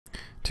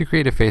To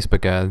create a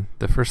Facebook ad,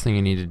 the first thing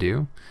you need to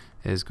do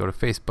is go to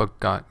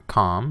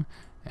facebook.com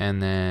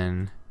and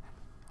then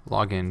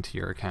log into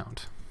your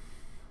account.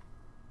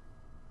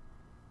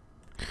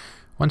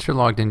 Once you're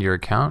logged into your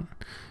account,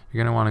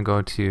 you're going to want to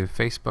go to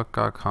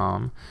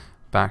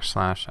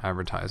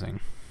facebook.com/advertising.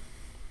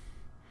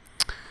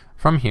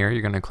 From here,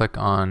 you're going to click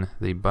on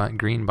the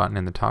green button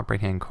in the top right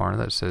hand corner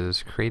that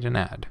says create an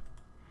ad.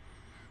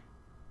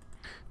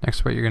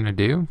 Next, what you're going to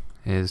do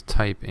is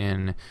type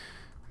in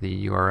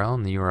the URL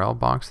in the URL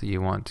box that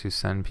you want to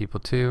send people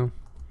to,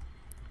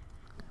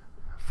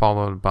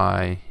 followed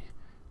by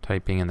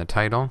typing in the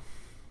title,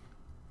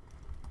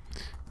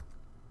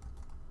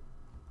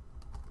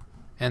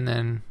 and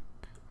then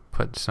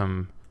put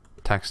some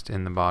text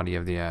in the body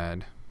of the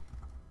ad.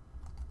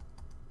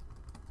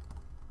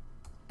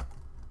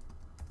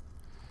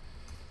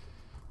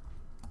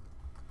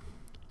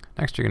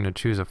 Next, you're going to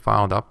choose a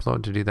file to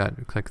upload. To do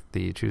that, click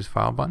the Choose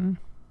File button,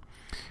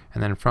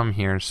 and then from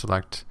here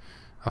select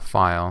a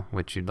file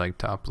which you'd like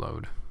to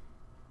upload.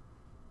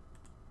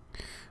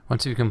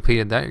 Once you've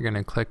completed that, you're going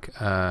to click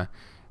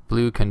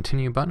blue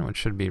Continue button, which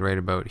should be right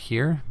about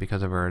here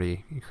because I've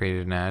already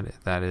created an ad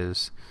that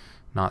is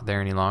not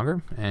there any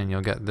longer, and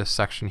you'll get this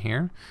section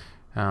here.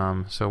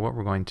 So what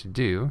we're going to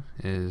do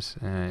is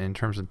in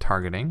terms of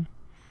targeting,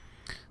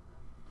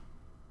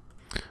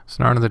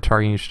 so now under the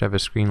targeting you should have a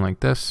screen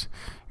like this.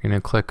 You're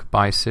going to click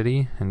by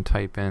city and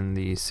type in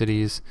the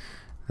cities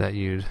that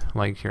you'd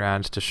like your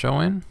ads to show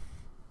in.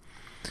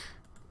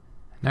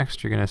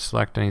 Next, you're going to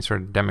select any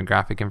sort of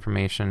demographic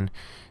information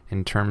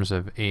in terms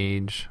of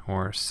age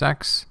or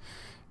sex,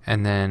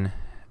 and then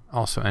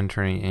also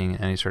entering in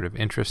any sort of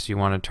interests you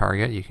want to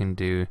target. You can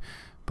do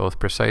both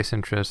precise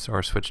interests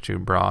or switch to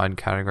broad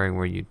category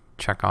where you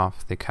check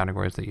off the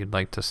categories that you'd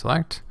like to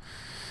select,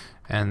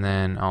 and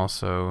then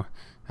also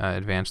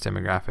advanced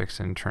demographics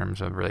in terms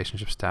of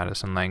relationship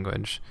status and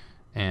language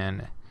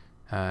and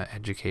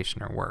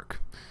education or work.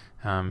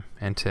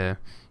 And to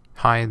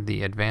hide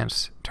the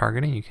advanced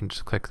targeting, you can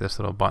just click this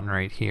little button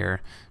right here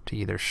to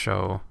either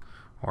show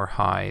or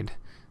hide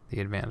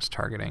the advanced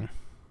targeting.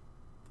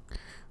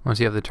 Once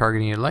you have the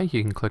targeting you like,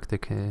 you can click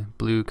the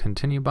blue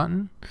Continue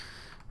button,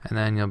 and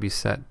then you'll be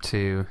set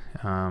to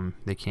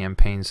the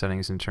campaign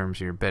settings in terms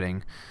of your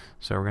bidding.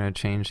 So we're going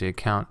to change the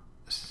account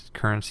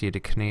currency to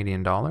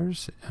Canadian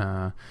dollars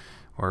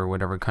or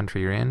whatever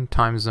country you're in.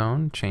 Time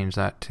zone, change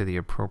that to the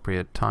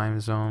appropriate time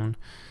zone.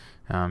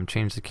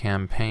 Change the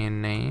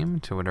campaign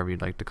name to whatever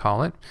you'd like to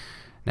call it.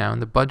 Now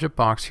in the budget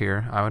box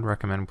here, I would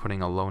recommend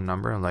putting a low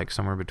number, like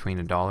somewhere between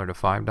 $1 to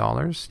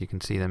 $5. You can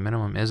see the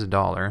minimum is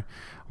 $1.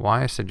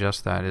 Why I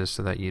suggest that is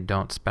so that you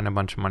don't spend a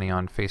bunch of money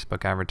on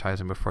Facebook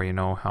advertising before you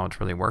know how it's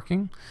really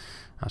working.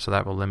 So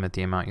that will limit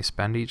the amount you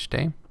spend each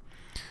day.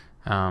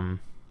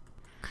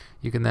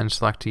 You can then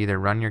select to either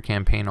run your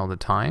campaign all the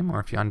time, or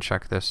if you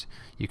uncheck this,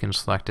 you can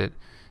select it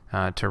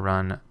to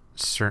run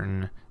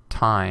certain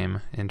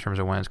time in terms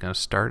of when it's going to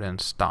start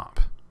and stop.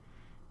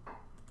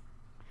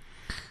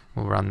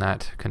 We'll run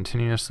that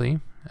continuously.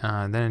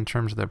 Then in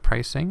terms of the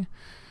pricing,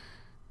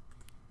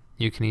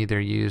 you can either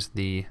use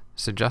the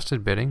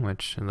suggested bidding,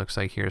 which it looks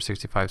like here is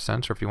 65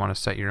 cents, or if you want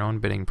to set your own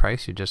bidding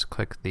price, you just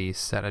click the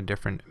Set a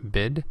Different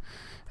Bid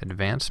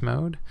advanced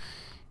mode.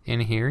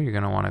 In here, you're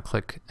going to want to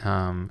click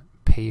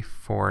Pay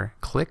for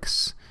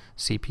Clicks,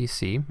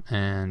 CPC,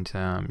 and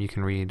you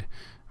can read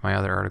my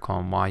other article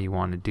on why you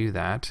want to do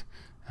that.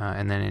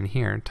 And then in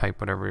here,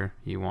 type whatever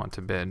you want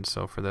to bid.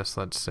 So for this,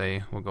 let's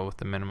say we'll go with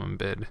the minimum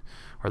bid,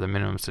 or the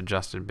minimum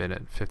suggested bid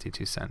at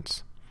 52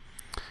 cents.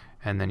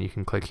 And then you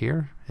can click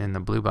here in the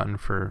blue button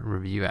for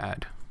Review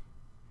Ad.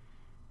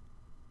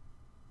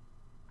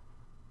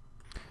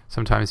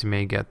 Sometimes you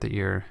may get that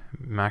your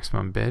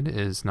maximum bid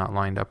is not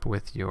lined up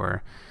with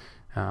your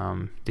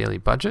daily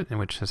budget,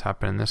 which has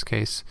happened in this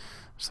case.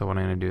 So what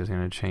I'm going to do is I'm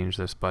going to change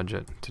this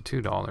budget to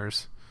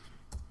 $2.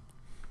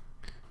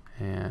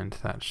 And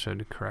that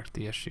should correct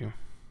the issue.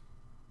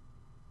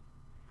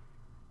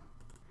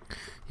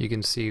 You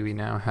can see we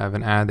now have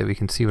an ad that we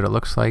can see what it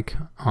looks like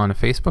on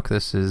Facebook.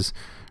 This is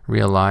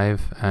real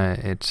live.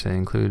 It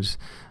includes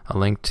a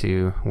link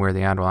to where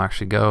the ad will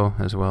actually go,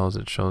 as well as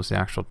it shows the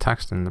actual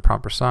text in the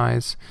proper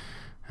size,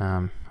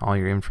 all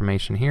your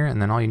information here,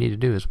 and then all you need to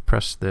do is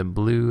press the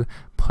blue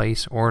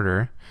Place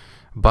Order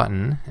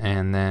button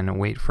and then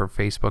wait for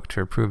Facebook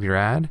to approve your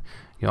ad.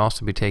 You'll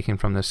also be taken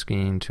from the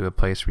screen to a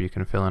place where you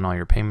can fill in all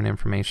your payment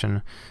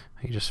information.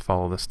 You just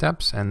follow the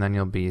steps and then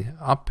you'll be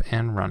up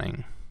and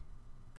running.